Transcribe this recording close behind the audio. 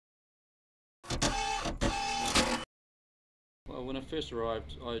Well, when I first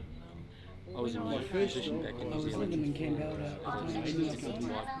arrived, I was in my position back in New Zealand. I was in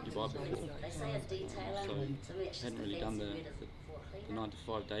Dubai before, so I hadn't really done the 9 to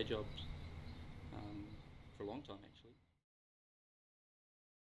 5 day jobs for a long time actually.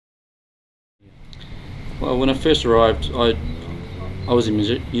 Well, when I first arrived, I was a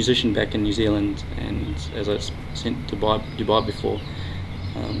musician back in New Zealand, and as I sent to Dubai before,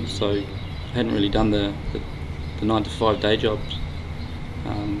 so I hadn't really done the 9 to 5 day jobs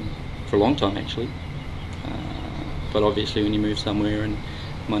for a long time actually. But obviously when you move somewhere and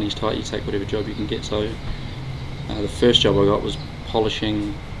money's tight, you take whatever job you can get. So the first job I got was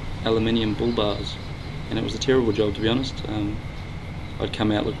polishing aluminium bull bars, and it was a terrible job, to be honest. I'd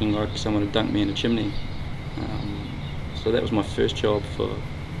come out looking like someone had dunked me in a chimney. So that was my first job for,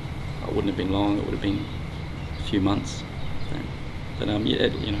 it wouldn't have been long, it would have been a few months. But yeah,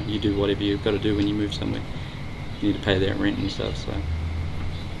 you know, you do whatever you've got to do when you move somewhere. You need to pay that rent and stuff, so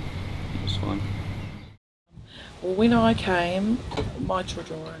it was fine. Well, when I came, my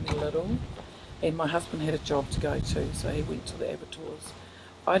children were only little, and my husband had a job to go to, so he went to the abattoirs.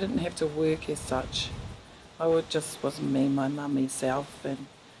 I didn't have to work as such. Just was me, my mum, myself, and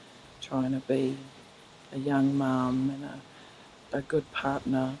trying to be a young mum and a good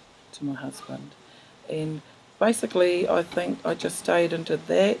partner to my husband. And basically, I think I just stayed into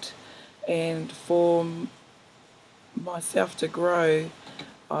that, and for myself to grow,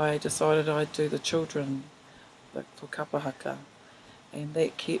 I decided I'd do the children, like for kapahaka, and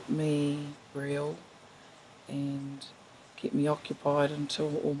that kept me real and kept me occupied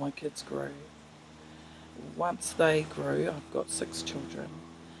until all my kids grew. Once they grew, I've got 6 children,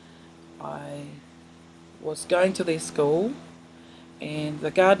 I was going to their school, and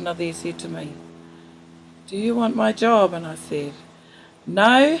the gardener there said to me, "Do you want my job?" And I said,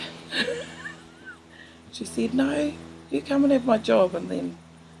 "No." She said, "No, you come and have my job." And then,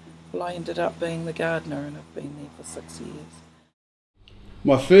 well, I ended up being the gardener, and I've been there for 6 years.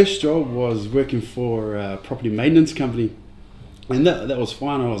 My first job was working for a property maintenance company, and that was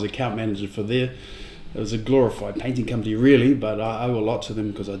fine. I was account manager for there. It was a glorified painting company really, but I owe a lot to them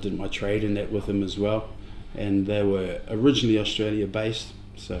because I did my trade in that with them as well. And they were originally Australia based,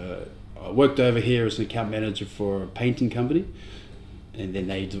 so I worked over here as an account manager for a painting company, and then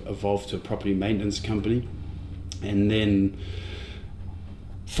they evolved to a property maintenance company. And then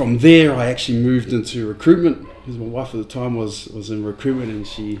from there I actually moved into recruitment, because my wife at the time was in recruitment, and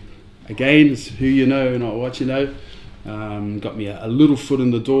she, again, is who you know, not what you know, got me a little foot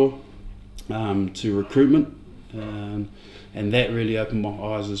in the door to recruitment, and that really opened my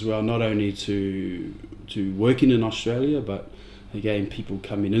eyes as well, not only to working in Australia, but again people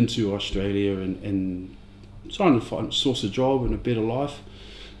coming into Australia and trying to source a job and a better life,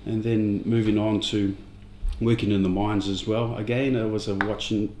 and then moving on to working in the mines as well. Again, it was a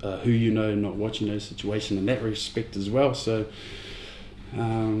watching who you know, not what you know situation in that respect as well. So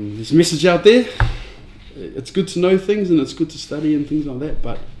there's a message out there. It's good to know things, and it's good to study and things like that,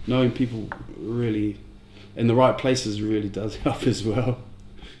 but knowing people really in the right places really does help as well.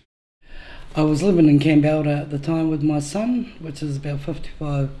 I was living in Kambalda at the time with my son, which is about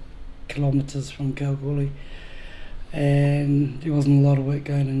 55 kilometres from Kalgoorlie, and there wasn't a lot of work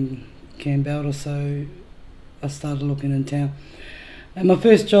going in Kambalda, so I started looking in town. And my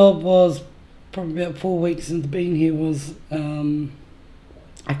first job was probably about 4 weeks into being here, was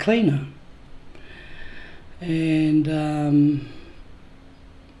a cleaner. And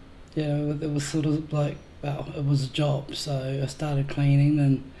yeah, it was sort of like, well, it was a job, so I started cleaning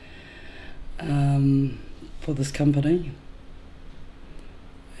and for this company,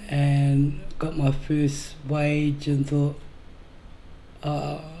 and got my first wage, and thought,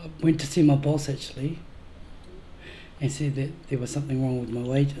 went to see my boss actually, and said that there was something wrong with my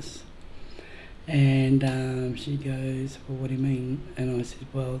wages. And she goes, "Well, what do you mean?" And I said,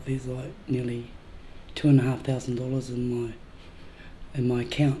 "Well, there's like nearly $2,500 in my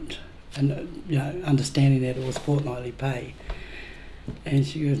account," and you know, understanding that it was fortnightly pay. And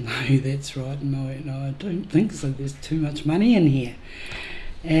she goes, "No, that's right." And I went, "No, I don't think so. There's too much money in here."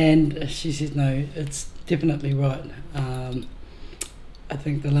 And she said, "No, it's definitely right. I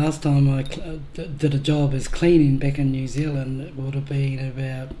think the last time I did a job as cleaning back in New Zealand, it would have been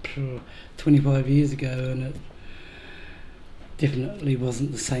about 25 years ago, and it definitely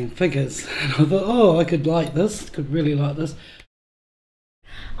wasn't the same figures." And I thought, oh, I could really like this.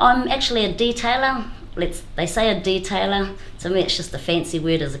 I'm actually a detailer. They say a detailer. To me, it's just a fancy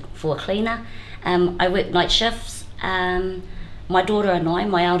word for a cleaner. I work night shifts. My daughter and I,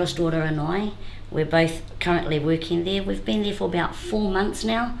 my eldest daughter and I, we're both currently working there. We've been there for about 4 months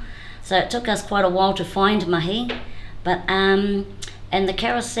now. So it took us quite a while to find mahi, But and the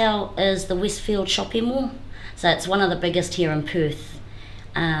Carousel is the Westfield shopping mall, so it's one of the biggest here in Perth.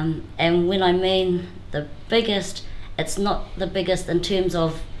 And when I mean the biggest, it's not the biggest in terms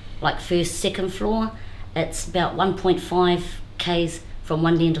of like first, second floor. It's about 1.5 k's from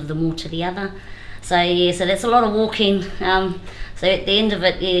one end of the mall to the other. So yeah, so that's a lot of walking. So at the end of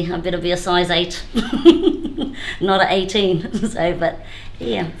it, yeah, I better be a size 8, not a 18. So, but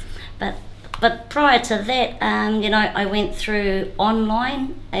yeah, but prior to that, you know, I went through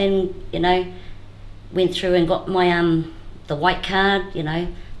online, and you know, went through and got my the white card, you know,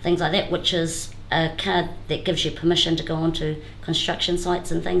 things like that, which is a card that gives you permission to go onto construction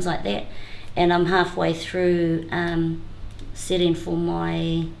sites and things like that. And I'm halfway through setting for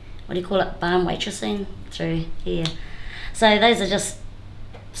my, what do you call it, barn waitressing through here. So those are just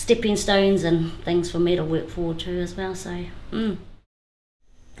stepping stones and things for me to work forward to as well. So.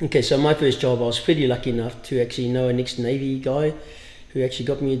 Okay, so my first job, I was pretty lucky enough to actually know an ex-Navy guy who actually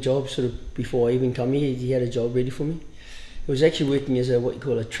got me a job sort of before I even come here. He had a job ready for me. I was actually working as a what you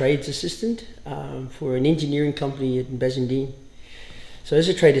call a trades assistant for an engineering company in Bassendean. So as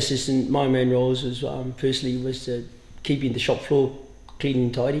a trade assistant, my main roles was personally was keeping the shop floor clean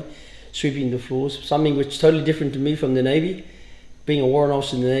and tidy, sweeping the floors, something which is totally different to me from the Navy. Being a warrant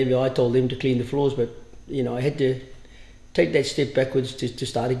officer in the Navy, I told them to clean the floors, but you know, I had to take that step backwards to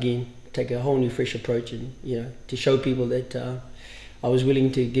start again, take a whole new fresh approach, and you know, to show people that I was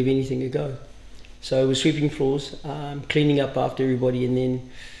willing to give anything a go. So I was sweeping floors, cleaning up after everybody, and then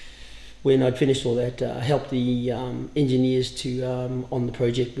when I'd finished all that, I helped the engineers to on the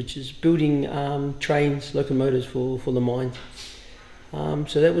project, which is building trains, locomotives for the mines.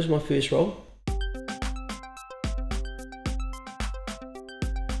 So that was my first role.